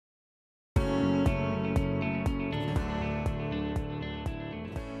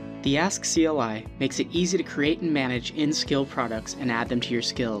The ASK CLI makes it easy to create and manage InSkill products and add them to your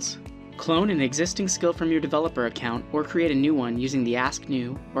skills. Clone an existing skill from your developer account or create a new one using the Ask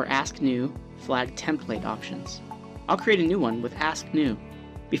New or Ask New flag template options. I'll create a new one with Ask New.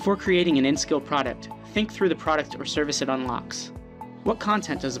 Before creating an InSkill product, think through the product or service it unlocks. What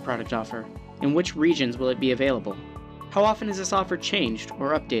content does the product offer? In which regions will it be available? How often is this offer changed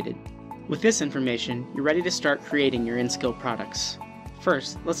or updated? With this information, you're ready to start creating your InSkill products.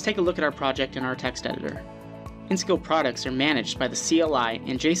 First, let's take a look at our project in our text editor. InSkill products are managed by the CLI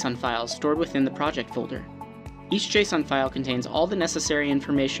and JSON files stored within the project folder. Each JSON file contains all the necessary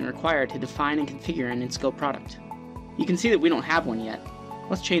information required to define and configure an InSkill product. You can see that we don't have one yet.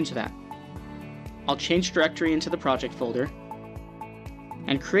 Let's change that. I'll change directory into the project folder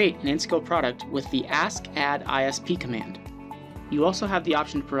and create an InSkill product with the ask add ISP command. You also have the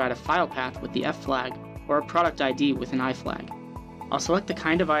option to provide a file path with the F flag or a product ID with an I flag. I'll select the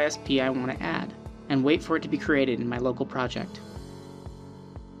kind of ISP I want to add and wait for it to be created in my local project.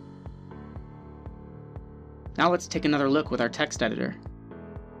 Now let's take another look with our text editor.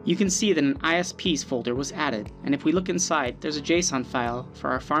 You can see that an ISPs folder was added, and if we look inside, there's a JSON file for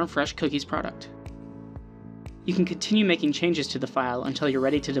our Farm Fresh Cookies product. You can continue making changes to the file until you're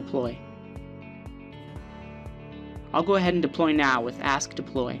ready to deploy. I'll go ahead and deploy now with Ask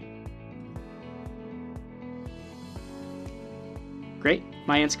Deploy. Great,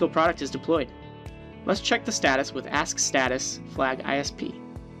 my InSkill product is deployed. Let's check the status with Ask Status flag ISP.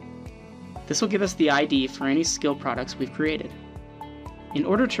 This will give us the ID for any skill products we've created. In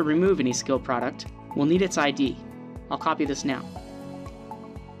order to remove any skill product, we'll need its ID. I'll copy this now.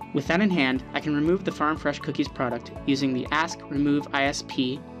 With that in hand, I can remove the Farm Fresh Cookies product using the Ask Remove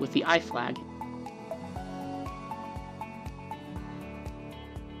ISP with the I flag.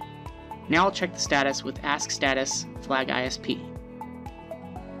 Now I'll check the status with Ask Status flag ISP.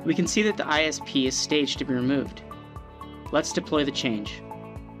 We can see that the ISP is staged to be removed. Let's deploy the change.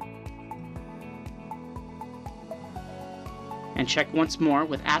 And check once more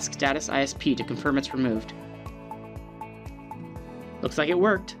with Ask Status ISP to confirm it's removed. Looks like it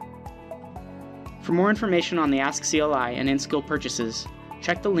worked. For more information on the ASK CLI and InSkill purchases,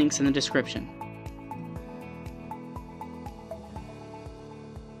 check the links in the description.